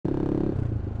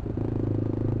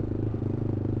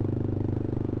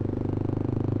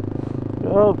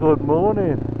Oh, good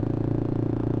morning.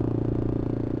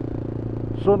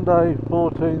 Sunday,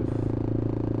 14th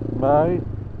May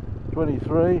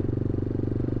 23,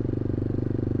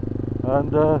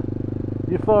 and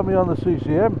you find me on the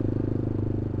CCM.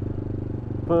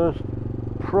 First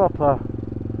proper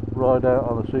ride out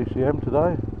on the CCM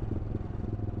today,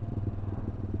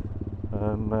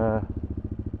 and I'm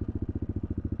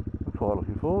quite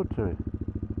looking forward to it.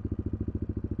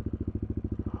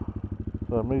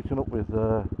 So I'm meeting up with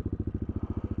Kev,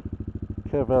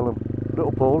 Helen,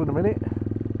 little Paul in a minute,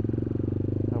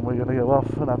 and we're going to go off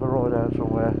and have a ride out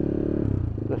somewhere.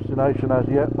 Destination as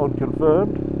yet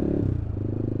unconfirmed,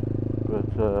 but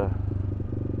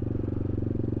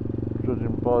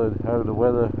judging by how the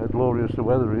weather, how glorious the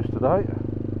weather is today,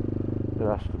 it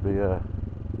has to be a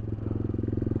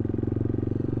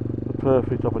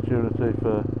perfect opportunity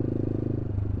for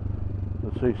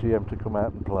the CCM to come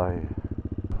out and play.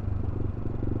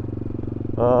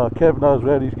 Kev knows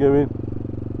where he's going.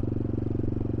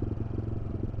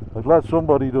 I'm glad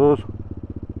somebody does.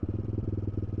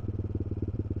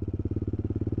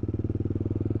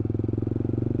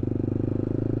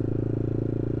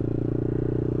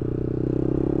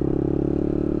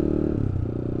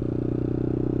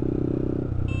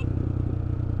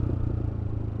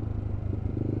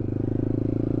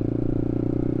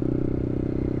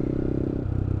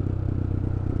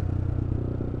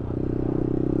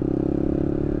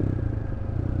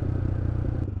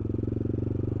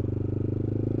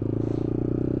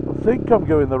 I think I'm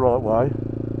going the right way.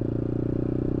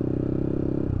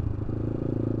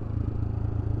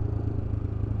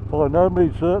 By no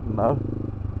means certain though.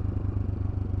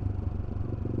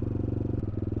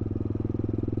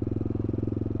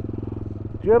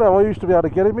 Do you know, I used to be able to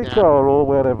get in my car or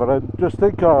wherever and just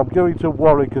think, oh, I'm going to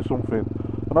Warwick or something,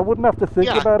 and I wouldn't have to think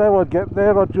about how I'd get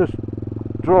there. I'd just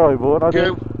drive on.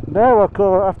 Now I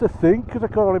can't have to think because I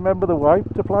can't remember the way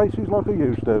to places like I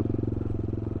used to.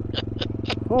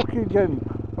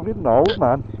 I'm getting old,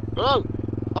 man. Oh,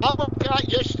 I went out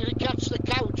yesterday, catch the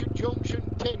couch at Junction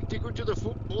 10 to go to the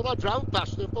football. I drove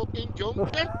past the fucking junction.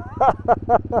 I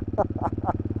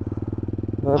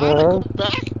had to come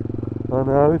back. I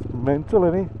know, it's mental,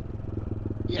 isn't it?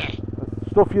 Yeah.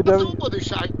 Stuff you don't... I thought, well, this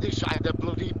ain't the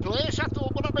bloody place. I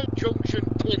thought, well, I'm at Junction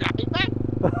 10, ain't I?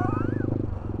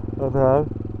 I know.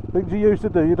 Things you used to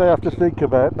do, you don't have to think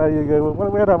about. Now you go,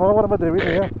 well, where am I? What am I doing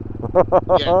here?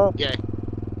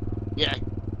 Yeah.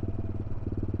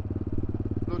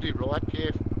 Bloody right,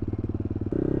 Kev.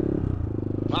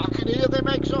 I can hear them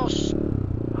exhausts.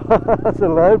 That's a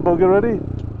loud bug already.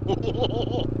 You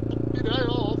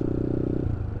know.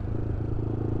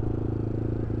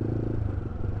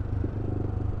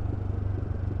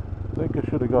 I think I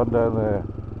should have gone down there,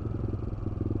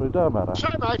 but it don't matter.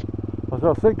 Sorry, mate.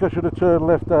 I think I should have turned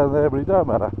left down there, but it don't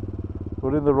matter.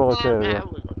 We're in the right area.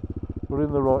 No. We're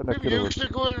in the right neck of the woods. We used to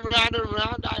go round and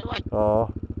round, anyway. Oh.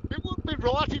 It wouldn't be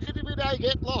right if it did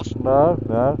get lost. No,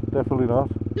 definitely not.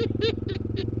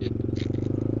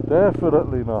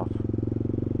 Definitely not.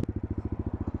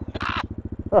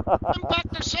 I'm back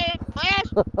to same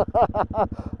place.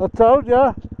 I told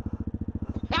ya.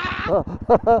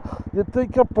 You'd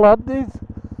think I planned it.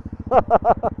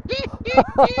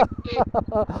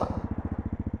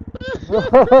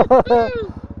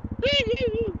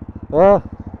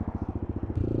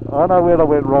 I know where I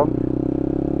went wrong.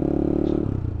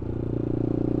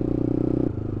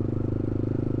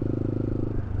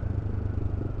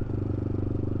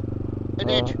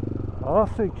 I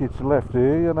think it's left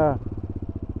here, you know.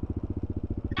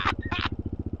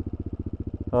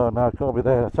 Oh no, it can't be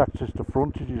there. It's access to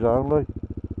frontages only.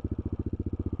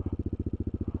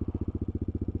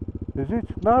 Is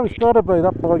it? No, it's got to be.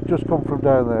 That bike just come from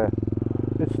down there.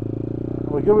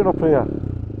 We're going up here.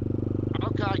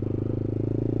 Okay.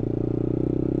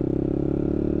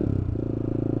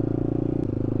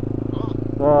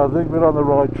 Oh, I think we're on the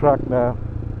right track now.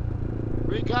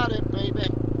 We got it, baby.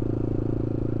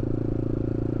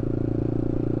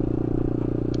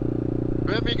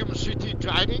 Birmingham City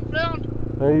Training Ground.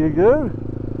 There you go.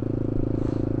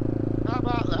 How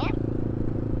about that?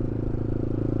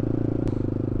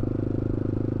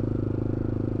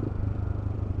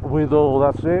 Wythall,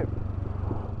 that's it.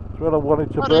 That's where I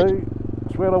wanted to be.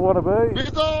 That's where I want to be.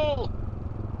 Wythall!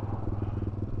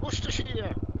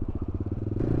 Worcestershire.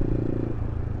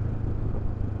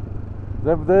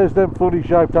 There's them funny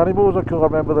shaped animals I can't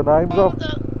remember the names of.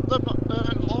 The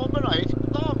llama, right?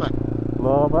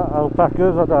 Llama,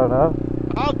 alpacas, I don't know.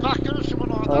 Alpacas, something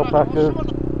like that. Alpacas.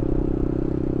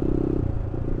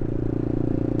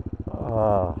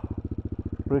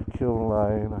 Brick Hill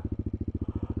Lane.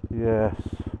 Yes.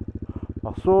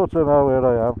 I sort of know where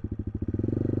I am.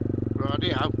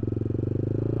 Rightio.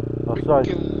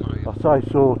 I say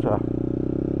sorta.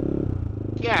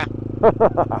 Yeah.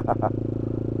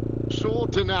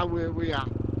 Sorta know where we are.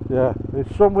 Yeah,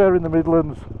 it's somewhere in the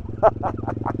Midlands.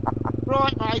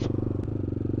 Right, mate.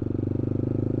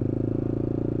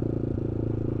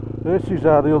 This is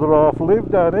how the other half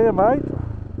live down here, mate.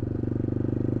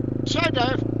 So,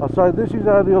 Dave. I say this is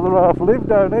how the other half live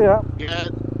down here. Yeah,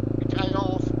 it's a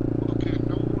half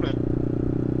fucking order.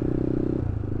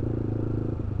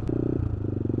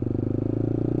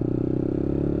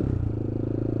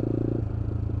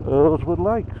 Earlswood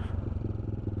Lakes.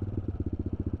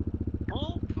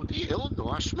 Oh, bloody hell,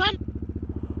 nice, man.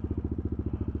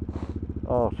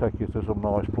 I'll take you to some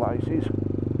nice places.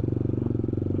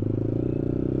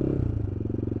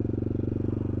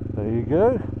 There you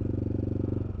go.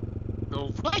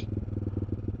 Lovely.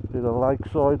 Did a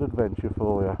lakeside adventure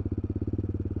for you.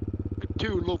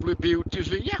 Two lovely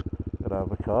beauties in you. Get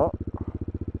out of the car.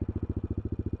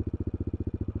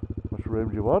 Which room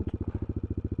do you want?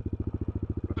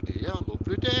 Bloody hell,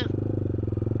 lovely, Dave.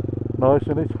 Nice,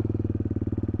 isn't it?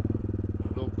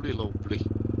 Lovely, lovely.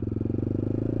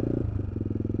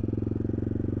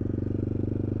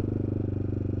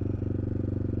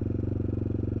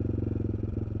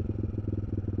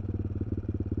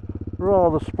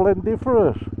 Rather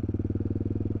splendiferous.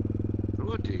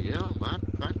 Bloody hell, man.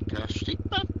 Fantastic,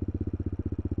 man.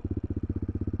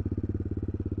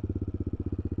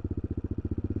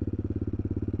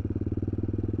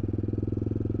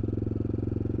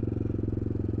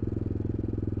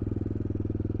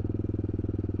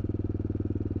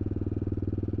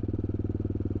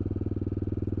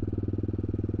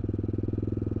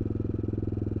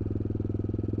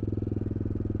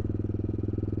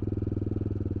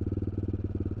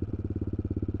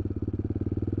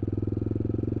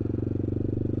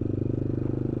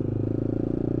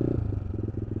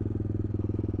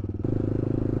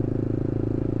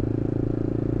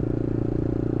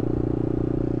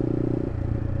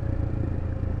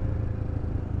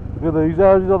 Look at these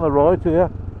houses on the right here.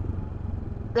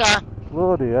 Yeah.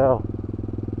 Bloody hell.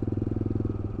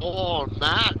 Oh,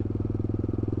 man.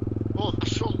 Oh,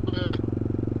 that's some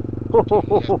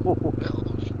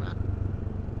hills, man.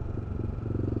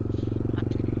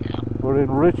 Bloody hell. We're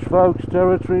in rich folks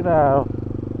territory now.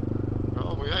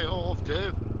 Oh, we ain't off,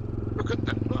 Dave. Look at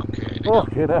that. Okay.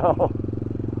 Fucking hell.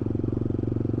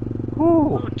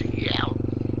 Whew. Bloody hell.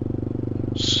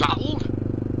 Sold?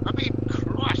 I mean,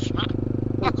 Christ, man.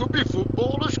 That could be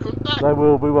footballers, couldn't they? They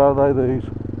will be, won't they, these?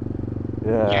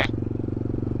 Yeah.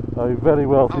 They're very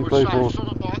wealthy I would people. say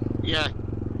something like, yeah.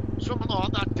 Something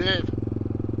like that, Dave.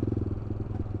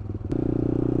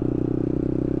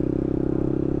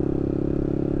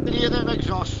 Can you hear them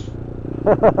exhausts?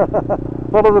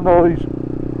 Follow the noise.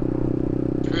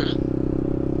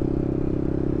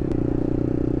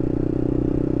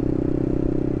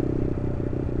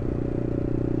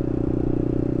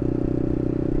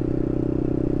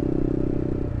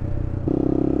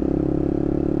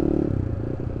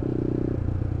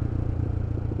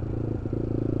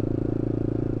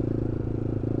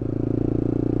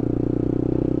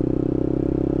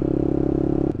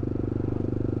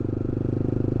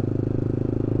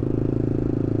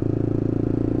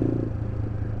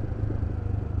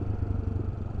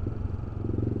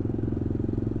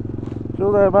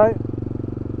 Still there, mate?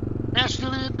 Yeah,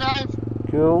 still in, Dave.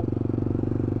 Cool.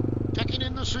 Taking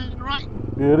in the scenery.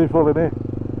 Beautiful, isn't it?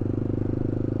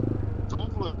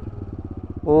 Lovely.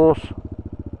 Horse.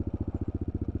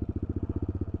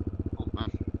 Oh,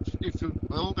 man. It's different,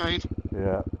 well made.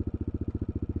 Yeah.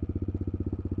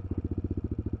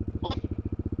 Oh.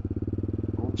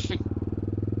 We'll see.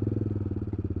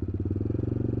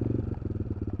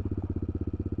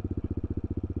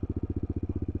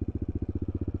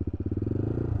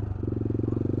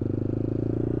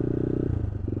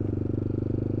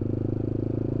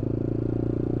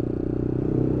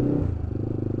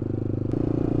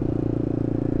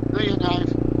 There you go.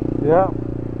 Yeah.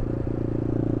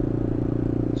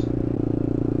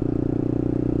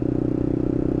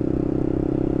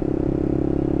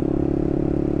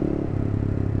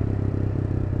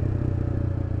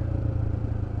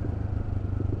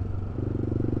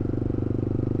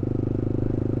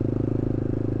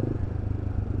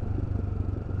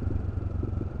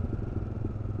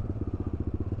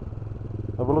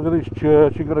 Have a look at this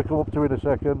church you're going to come up to in a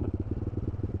second.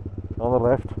 On the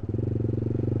left.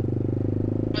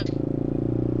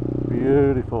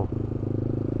 Beautiful.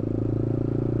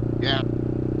 Yeah.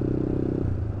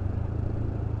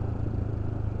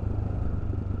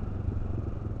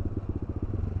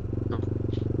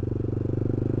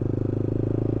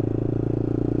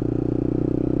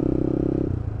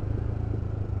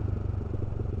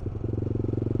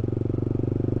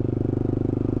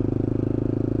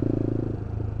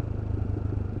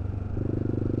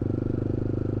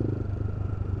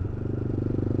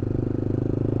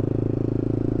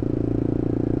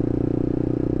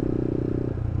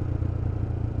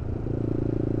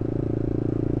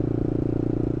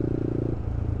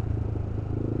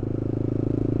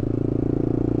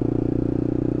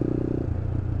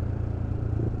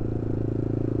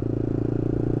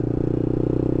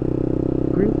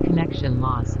 Connection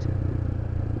lost.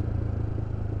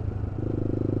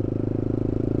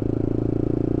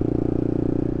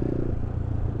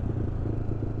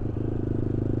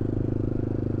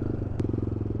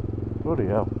 Bloody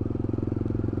hell.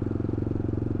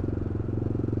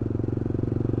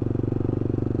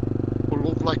 Lovely.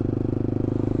 Lovely.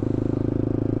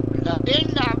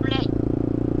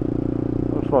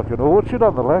 Looks like an orchard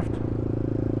on the left.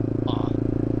 Oh.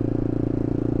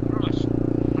 Christ.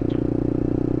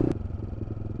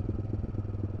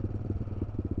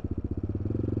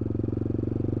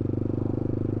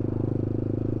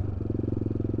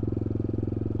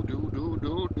 Do.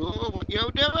 What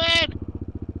you doing?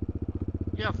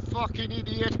 You fucking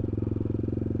idiot.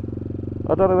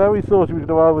 I don't know how he thought he was going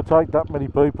to overtake that many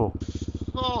people.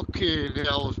 Fucking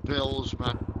hell's bills,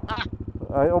 man. Ah,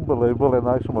 Unbelievable,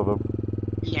 aren't they, some of them?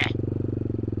 yeah.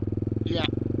 Yeah.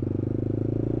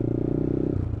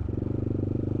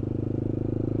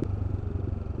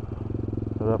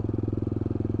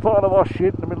 Pile of our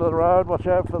shit in the middle of the road, watch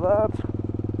out for that.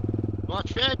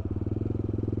 Watch it.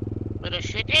 Bit of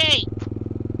shitty.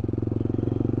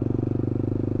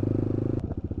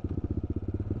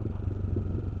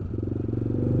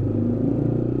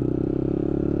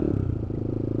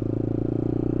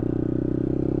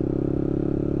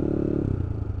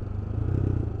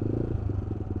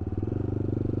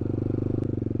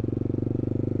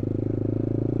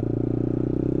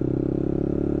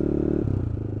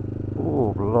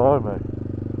 Oh, blimey.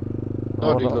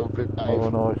 Bloody lovely, Oh,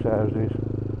 nice houses.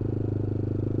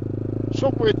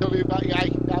 Somewhere to live at, yeah,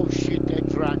 no shit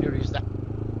heads round here, is that?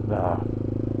 Nah.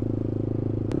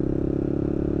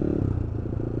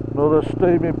 Another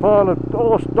steaming pile of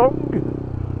horse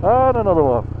dung. And another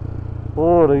one.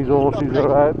 Oh, these horses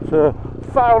are out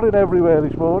fouling everywhere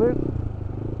this morning.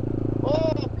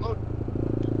 Oh, blood.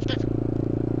 Shit.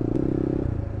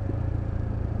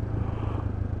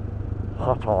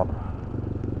 Hot on.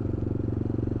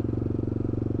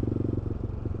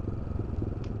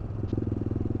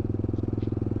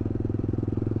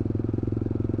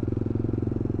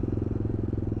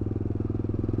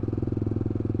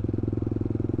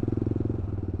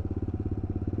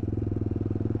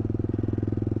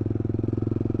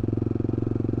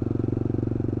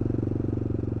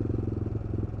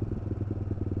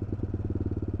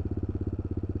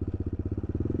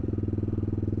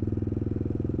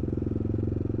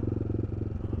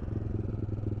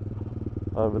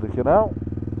 Over the canal.